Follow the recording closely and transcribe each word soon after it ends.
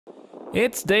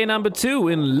It's day number 2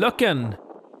 in Løkken,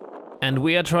 and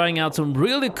we are trying out some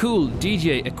really cool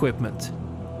DJ equipment.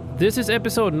 This is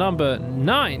episode number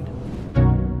 9.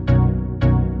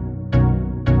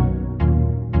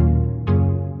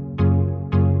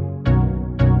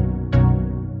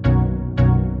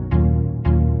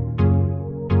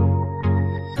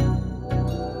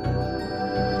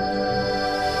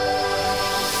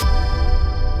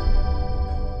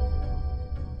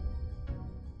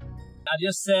 I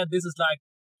just said this is like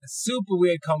a super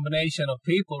weird combination of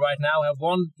people right now. We have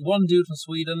one dude from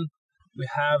Sweden. We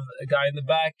have a guy in the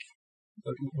back.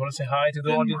 You want to say hi to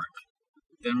the audience?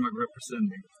 Denmark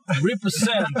representing.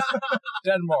 Represent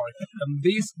Denmark. And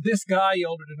this guy you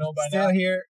already know by now. Still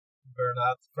here,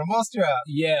 Bernhard from Austria.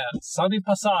 Yeah, sunny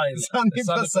Pasai. Sunny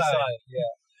Pasai.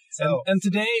 Yeah. So, and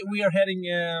today we are heading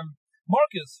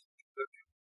Marcus.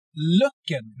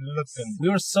 Løkken. We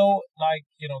were so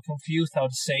confused how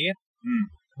to say it.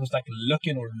 It was like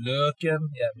Løkken or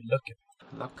Løkken. Yeah, Løkken.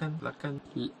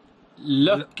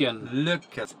 Løkken.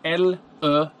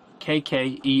 L-Ö-K-K-E-N.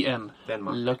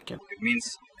 Denmark. Løkken. It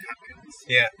means happiness.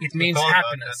 Yeah, It means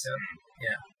happiness.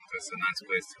 Yeah. That's a nice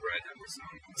place to write happy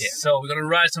songs. Yeah. So we're gonna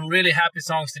write some really happy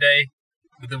songs today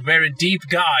with a very deep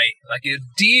guy, like a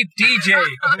deep DJ,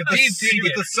 a deep DJ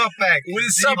with the SubPac. with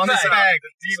a SubPac.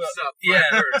 Deep sub.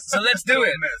 Yeah. So let's do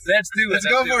it. Let's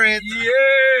go for it.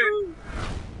 Yeah.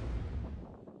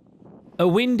 A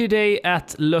windy day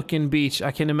at Løkken Beach. I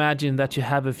can imagine that you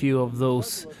have a few of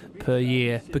those per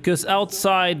year. Because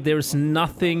outside there's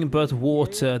nothing but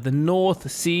water. The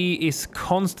North Sea is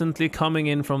constantly coming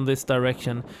in from this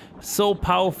direction. So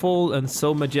powerful and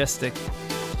so majestic.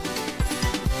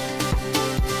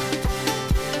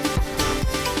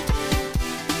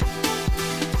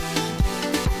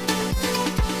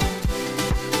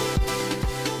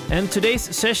 And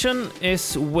today's session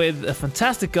is with a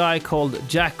fantastic guy called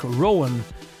Jack Rowan.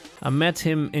 I met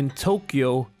him in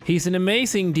Tokyo. He's an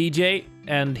amazing DJ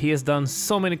and he has done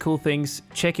so many cool things.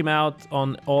 Check him out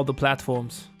on all the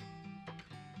platforms.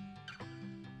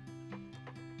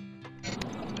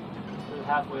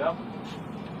 Halfway up.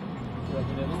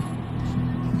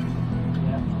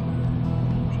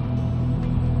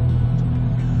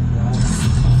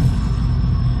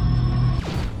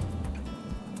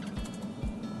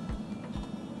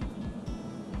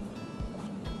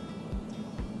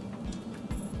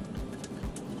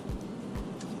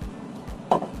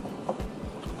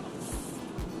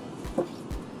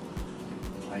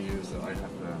 I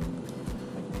have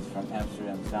like this from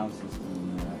Amsterdam sound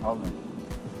system in Holland.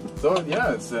 So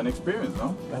yeah, it's an experience,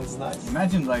 no? That's nice.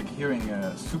 Imagine like hearing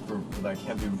a super like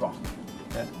heavy rock.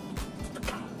 Yeah.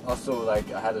 Also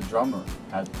like I had a drummer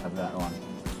have that one.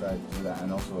 Try to do that,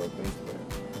 and also a bass player.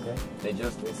 Okay.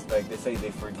 It's like they say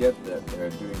they forget that they're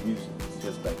doing music. It's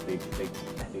just like they're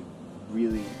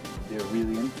really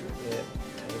into it.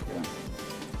 Yeah.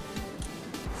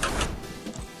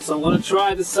 So I'm gonna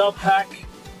try the SubPac.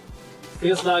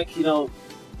 Feels like,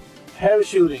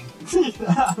 parachuting.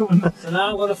 So now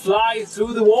I'm gonna fly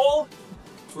through the wall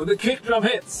with the Kickdrum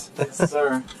hits. Yes,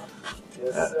 sir.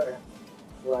 Yes, sir.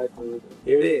 Right.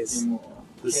 Here it is.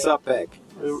 The SubPac.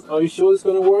 Are you sure it's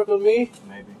gonna work on me?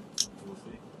 Maybe. We'll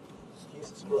see.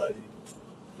 Jesus Christ.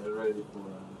 Get ready for.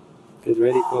 Get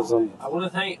ready for some. I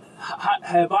wanna thank.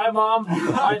 Bye, Mom.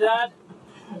 Bye, Dad.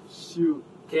 Shoot.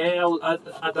 Okay,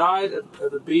 I died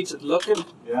at the beach at Løkken.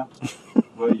 Yeah.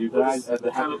 Well, you died at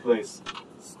the happy place.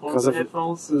 Because of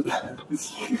headphones.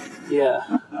 Yeah.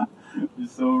 You're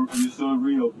so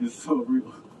real. You're so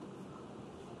real.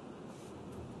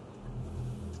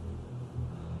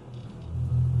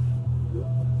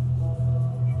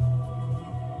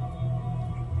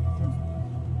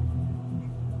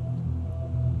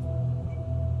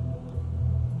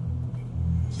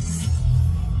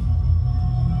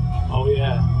 Oh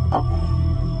yeah.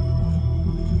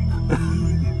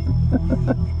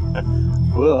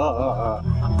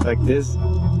 Like this.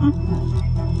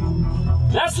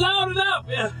 That's loud enough!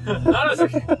 Yeah. No, that's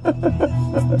okay.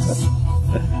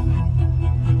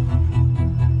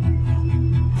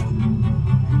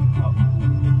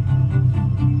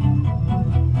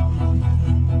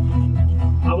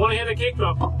 I want to hear the kick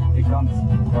drum. It comes.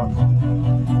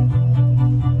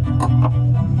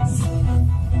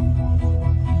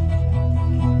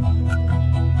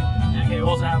 Okay,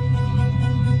 what's happening?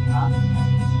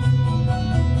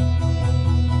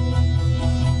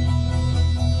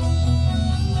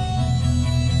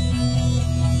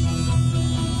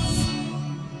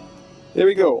 Here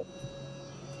we go.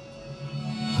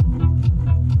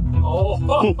 Oh!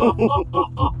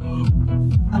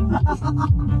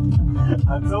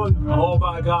 I told you. Oh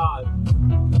my God!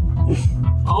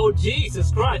 Oh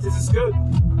Jesus Christ, this is good.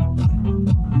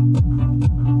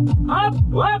 Up,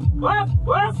 up, up,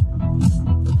 up.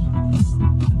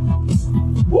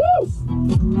 Woo!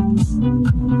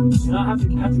 You know, I have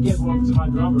to get one to my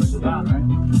drummer in the band, right?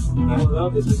 He will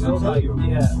love this because I'll tell you.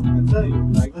 yeah. I tell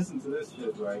you, like listen to this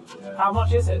shit, right? How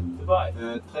much is it to buy?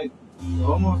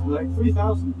 Almost like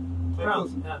 3,000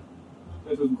 Crowns. Yeah.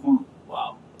 3,000 crowns.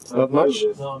 Wow. It's not much.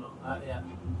 No. Yeah.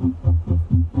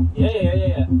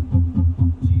 Yeah.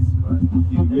 Jesus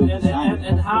Christ.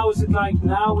 And how is it like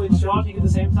now with charging at the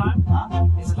same time? Huh?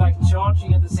 Is it like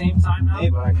charging at the same time now? Hey,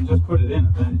 but I can just put it in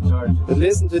and then it charges. But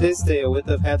listen to this there with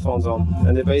the headphones on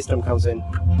and the bass drum comes in.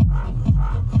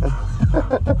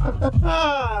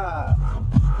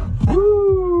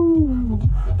 Woo!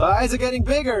 The eyes are getting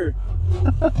bigger.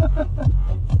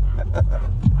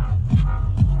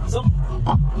 Some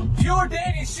pure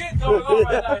Danish shit going on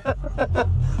right now.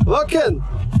 Løkken!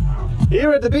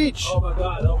 Here at the beach. Oh my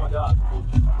god.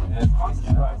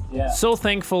 Yeah. So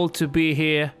thankful to be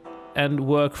here and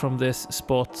work from this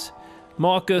spot.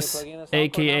 Marcus,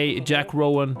 aka Jack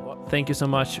Rowan, thank you so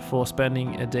much for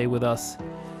spending a day with us.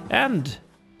 And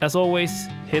as always,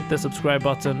 hit the subscribe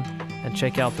button and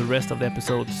check out the rest of the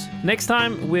episodes. Next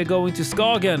time we're going to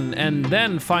Skagen and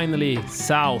then finally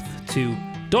south to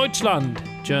Deutschland,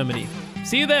 Germany.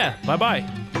 See you there. Bye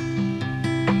bye.